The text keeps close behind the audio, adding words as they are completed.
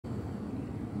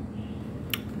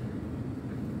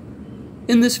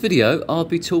In this video, I'll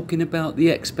be talking about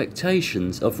the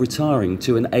expectations of retiring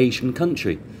to an Asian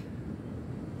country.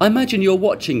 I imagine you're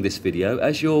watching this video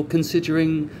as you're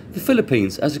considering the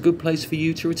Philippines as a good place for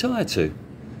you to retire to.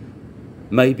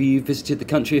 Maybe you've visited the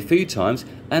country a few times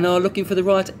and are looking for the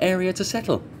right area to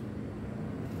settle.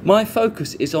 My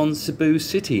focus is on Cebu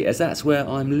city as that's where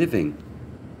I'm living.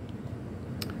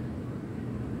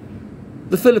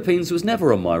 The Philippines was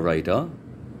never on my radar.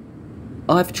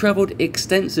 I've travelled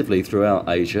extensively throughout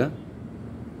Asia.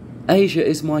 Asia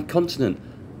is my continent.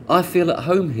 I feel at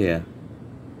home here.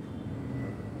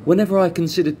 Whenever I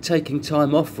considered taking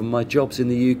time off from my jobs in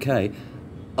the UK,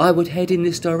 I would head in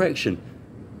this direction,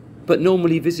 but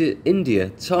normally visit India,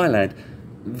 Thailand,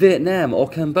 Vietnam or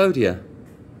Cambodia.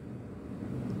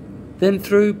 Then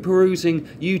through perusing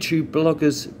YouTube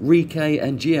bloggers Rike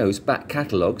and Gio's back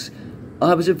catalogues,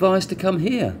 I was advised to come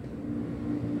here.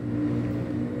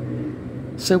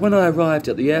 So when I arrived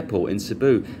at the airport in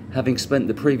Cebu, having spent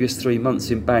the previous 3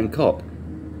 months in Bangkok,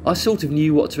 I sort of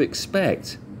knew what to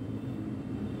expect.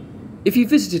 If you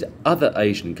visited other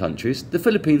Asian countries, the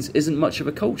Philippines isn't much of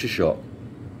a culture shock.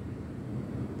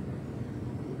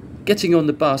 Getting on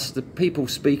the bus, the people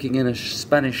speaking in a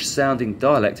Spanish-sounding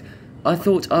dialect, I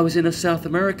thought I was in a South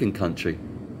American country.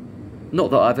 Not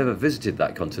that I've ever visited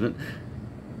that continent.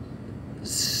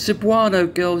 Cebuano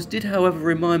girls did, however,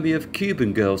 remind me of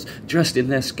Cuban girls dressed in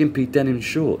their skimpy denim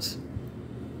shorts.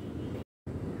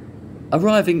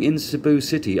 Arriving in Cebu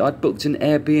city, I'd booked an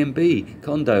Airbnb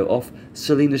condo off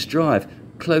Salinas Drive,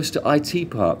 close to IT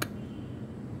Park.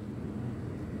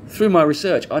 Through my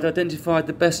research, I'd identified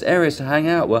the best areas to hang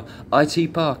out were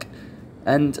IT Park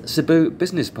and Cebu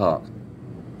Business Park.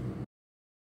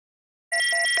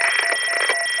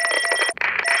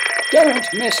 Don't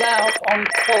miss out on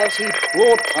quality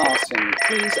broadcasting.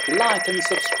 Please like and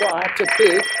subscribe to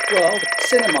Bigg World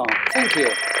Cinema. Thank you.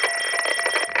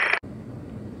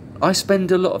 I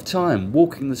spend a lot of time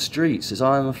walking the streets as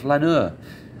I am a flaneur.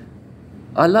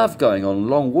 I love going on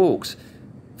long walks.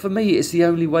 For me, it's the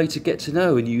only way to get to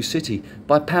know a new city,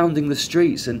 by pounding the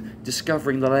streets and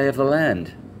discovering the lay of the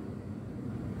land.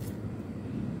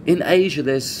 In Asia,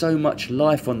 there's so much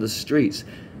life on the streets.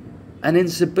 And in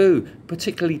Cebu,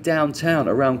 particularly downtown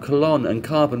around Colon and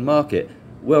Carbon Market,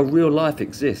 where real life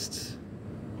exists.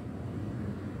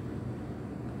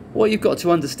 What you've got to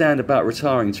understand about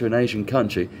retiring to an Asian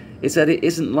country is that it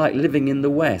isn't like living in the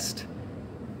West.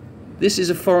 This is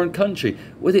a foreign country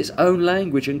with its own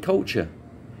language and culture.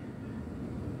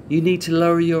 You need to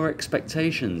lower your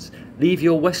expectations, leave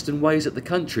your Western ways at the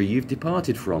country you've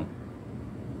departed from.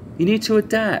 You need to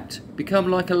adapt, become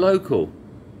like a local.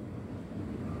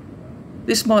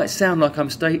 This might sound like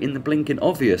I'm stating the blinking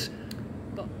obvious,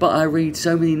 but I read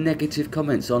so many negative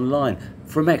comments online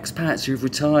from expats who've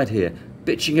retired here,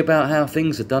 bitching about how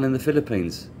things are done in the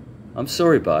Philippines. I'm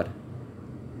sorry, bud,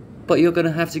 but you're going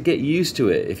to have to get used to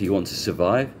it if you want to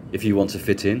survive, if you want to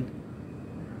fit in.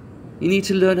 You need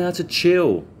to learn how to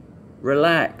chill,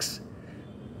 relax,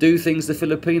 do things the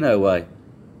Filipino way.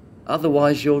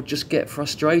 Otherwise you'll just get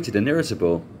frustrated and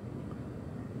irritable.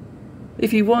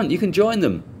 If you want, you can join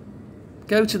them.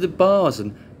 Go to the bars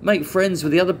and make friends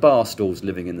with the other bar stalls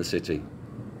living in the city.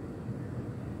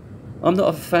 I'm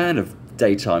not a fan of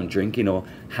daytime drinking or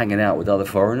hanging out with other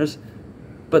foreigners,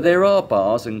 but there are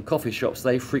bars and coffee shops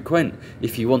they frequent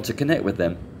if you want to connect with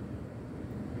them.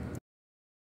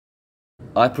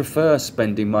 I prefer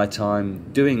spending my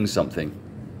time doing something.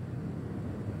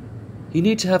 You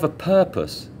need to have a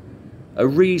purpose, a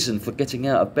reason for getting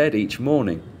out of bed each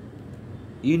morning.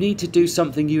 You need to do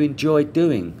something you enjoy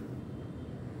doing.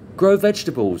 Grow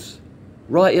vegetables,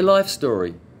 write your life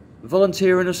story,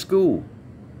 volunteer in a school.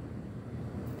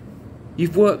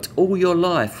 You've worked all your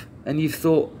life and you've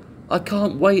thought, I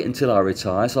can't wait until I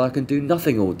retire so I can do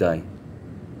nothing all day.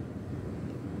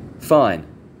 Fine,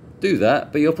 do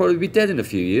that, but you'll probably be dead in a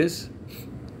few years.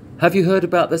 Have you heard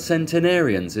about the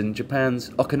centenarians in Japan's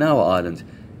Okinawa Island,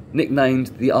 nicknamed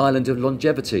the Island of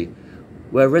Longevity,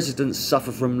 where residents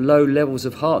suffer from low levels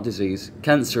of heart disease,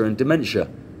 cancer and dementia?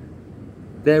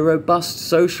 Their robust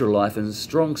social life and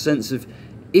strong sense of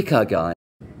ikigai,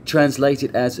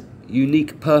 translated as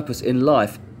unique purpose in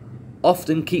life,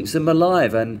 often keeps them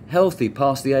alive and healthy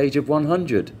past the age of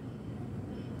 100.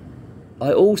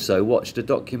 I also watched a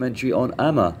documentary on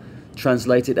ama,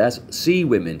 translated as sea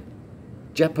women,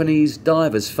 Japanese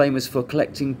divers famous for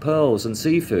collecting pearls and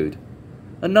seafood,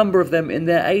 a number of them in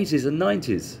their 80s and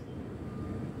 90s.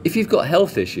 If you've got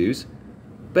health issues,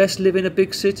 best live in a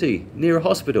big city near a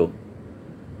hospital.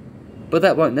 But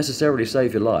that won't necessarily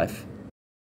save your life.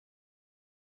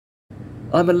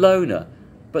 I'm a loner,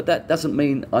 but that doesn't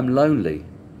mean I'm lonely.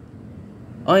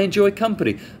 I enjoy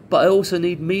company, but I also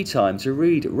need me time to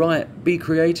read, write, be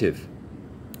creative.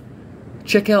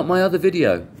 Check out my other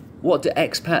video, What Do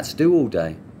Expats Do All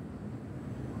Day?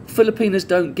 Filipinos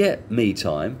don't get me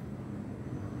time.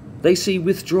 They see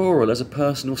withdrawal as a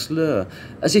personal slur,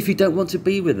 as if you don't want to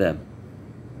be with them.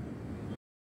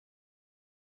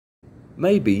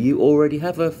 Maybe you already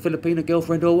have a Filipino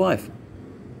girlfriend or wife.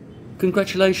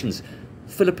 Congratulations,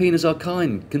 Filipinos are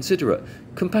kind, considerate,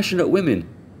 compassionate women.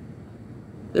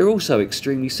 They're also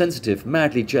extremely sensitive,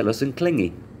 madly jealous and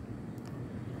clingy.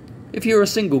 If you're a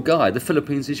single guy, the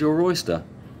Philippines is your oyster.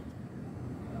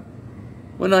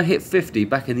 When I hit 50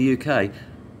 back in the UK,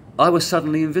 I was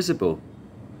suddenly invisible.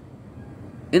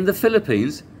 In the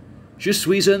Philippines, je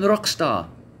suis un rockstar.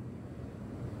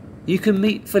 You can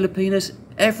meet Filipinos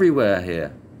everywhere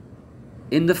here,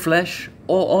 in the flesh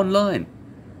or online,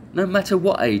 no matter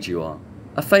what age you are.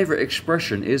 A favourite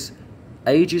expression is,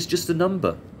 age is just a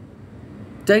number.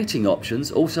 Dating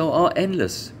options also are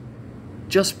endless.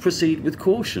 Just proceed with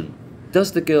caution.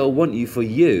 Does the girl want you for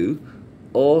you,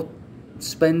 or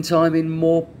spend time in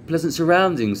more pleasant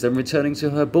surroundings than returning to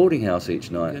her boarding house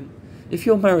each night? If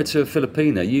you're married to a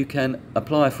Filipina, you can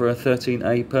apply for a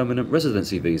 13A permanent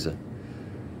residency visa.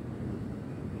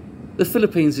 The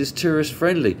Philippines is tourist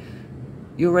friendly.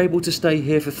 You're able to stay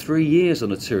here for 3 years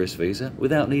on a tourist visa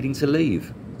without needing to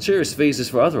leave. Tourist visas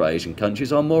for other Asian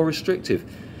countries are more restrictive.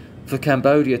 For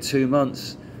Cambodia, 2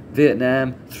 months,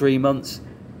 Vietnam, 3 months,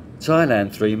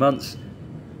 Thailand, 3 months,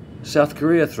 South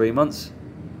Korea, 3 months,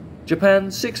 Japan,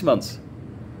 6 months.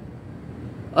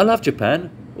 I love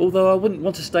Japan, although I wouldn't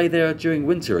want to stay there during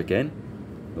winter again.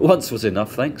 Once was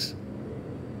enough, thanks.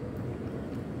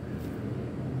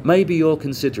 Maybe you're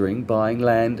considering buying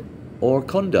land or a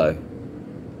condo.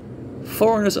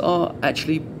 Foreigners are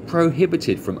actually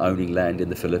prohibited from owning land in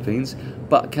the Philippines,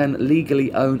 but can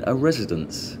legally own a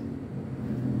residence.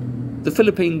 The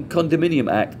Philippine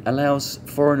Condominium Act allows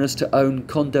foreigners to own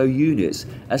condo units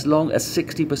as long as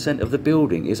 60% of the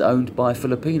building is owned by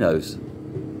Filipinos.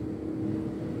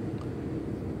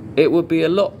 It would be a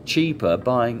lot cheaper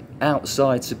buying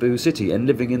outside Cebu city and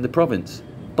living in the province,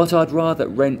 but I'd rather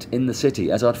rent in the city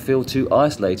as I'd feel too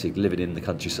isolated living in the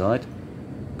countryside.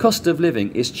 Cost of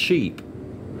living is cheap.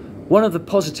 One of the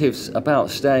positives about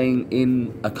staying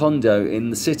in a condo in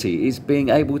the city is being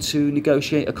able to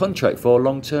negotiate a contract for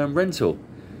long-term rental.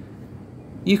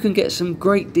 You can get some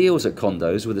great deals at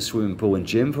condos with a swimming pool and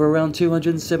gym for around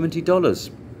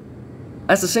 $270.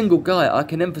 As a single guy, I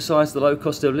can emphasise the low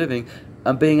cost of living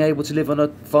and being able to live on a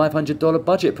 $500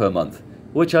 budget per month,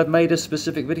 which I've made a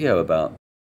specific video about.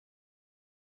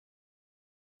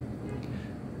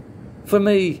 For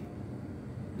me,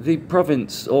 the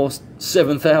province or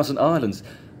 7,000 islands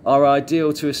are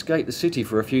ideal to escape the city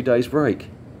for a few days break.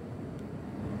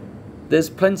 There's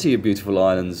plenty of beautiful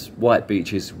islands, white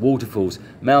beaches, waterfalls,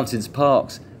 mountains,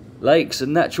 parks, lakes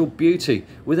and natural beauty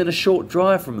within a short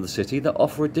drive from the city that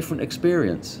offer a different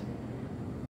experience.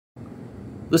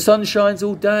 The sun shines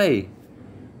all day.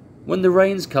 When the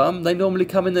rains come, they normally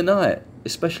come in the night,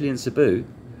 especially in Cebu.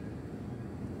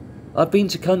 I've been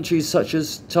to countries such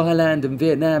as Thailand and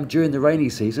Vietnam during the rainy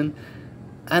season,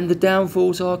 and the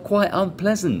downfalls are quite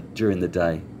unpleasant during the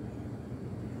day.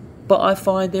 But I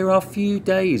find there are few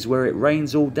days where it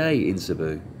rains all day in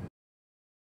Cebu.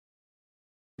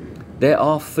 There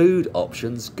are food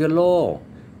options galore.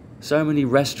 So many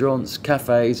restaurants,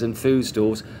 cafes and food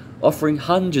stalls offering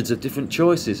hundreds of different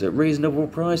choices at reasonable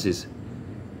prices.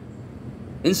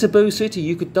 In Cebu City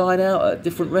you could dine out at a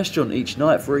different restaurant each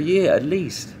night for a year at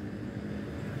least.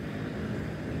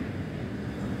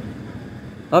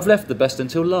 I've left the best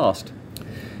until last.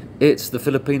 It's the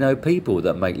Filipino people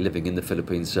that make living in the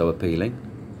Philippines so appealing.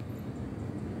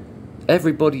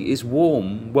 Everybody is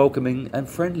warm, welcoming and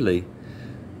friendly.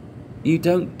 You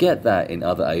don't get that in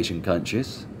other Asian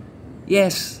countries.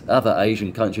 Yes, other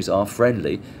Asian countries are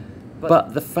friendly,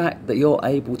 but the fact that you're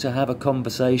able to have a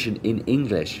conversation in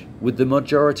English with the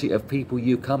majority of people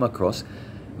you come across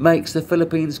makes the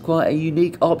Philippines quite a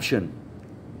unique option.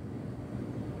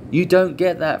 You don't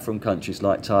get that from countries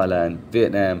like Thailand,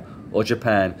 Vietnam or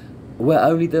Japan, where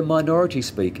only the minority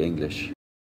speak English.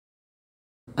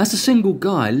 As a single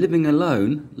guy living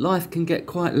alone, life can get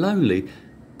quite lonely,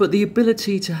 but the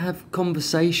ability to have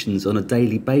conversations on a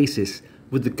daily basis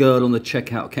with the girl on the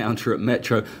checkout counter at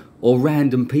Metro or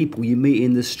random people you meet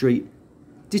in the street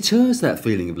deters that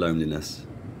feeling of loneliness.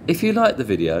 If you liked the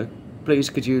video, please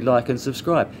could you like and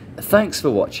subscribe. Thanks for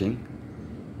watching.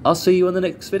 I'll see you on the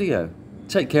next video.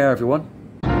 Take care, everyone.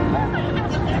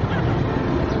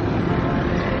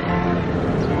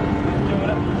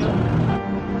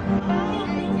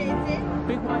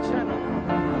 Big my channel.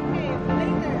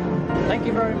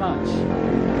 Thank you very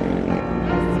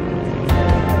much.